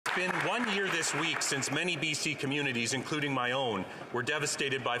been 1 year this week since many BC communities, including my own, were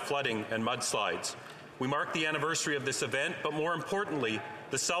devastated by flooding and mudslides. We mark the anniversary of this event, but more importantly,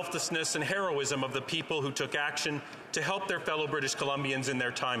 the selflessness and heroism of the people who took action to help their fellow British Columbians in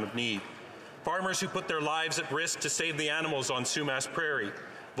their time of need. Farmers who put their lives at risk to save the animals on Sumas Prairie.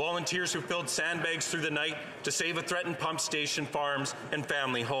 Volunteers who filled sandbags through the night to save a threatened pump station, farms, and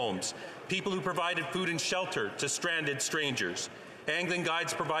family homes. People who provided food and shelter to stranded strangers. Angling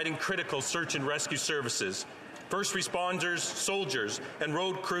guides providing critical search and rescue services. First responders, soldiers, and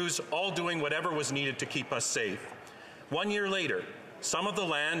road crews all doing whatever was needed to keep us safe. 1 year later, some of the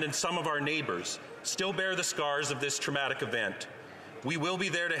land and some of our neighbors still bear the scars of this traumatic event. We will be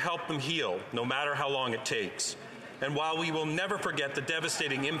there to help them heal, no matter how long it takes. And while we will never forget the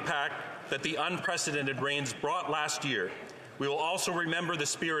devastating impact that the unprecedented rains brought last year, we will also remember the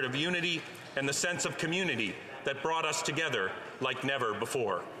spirit of unity and the sense of community that brought us together like never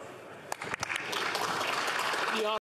before.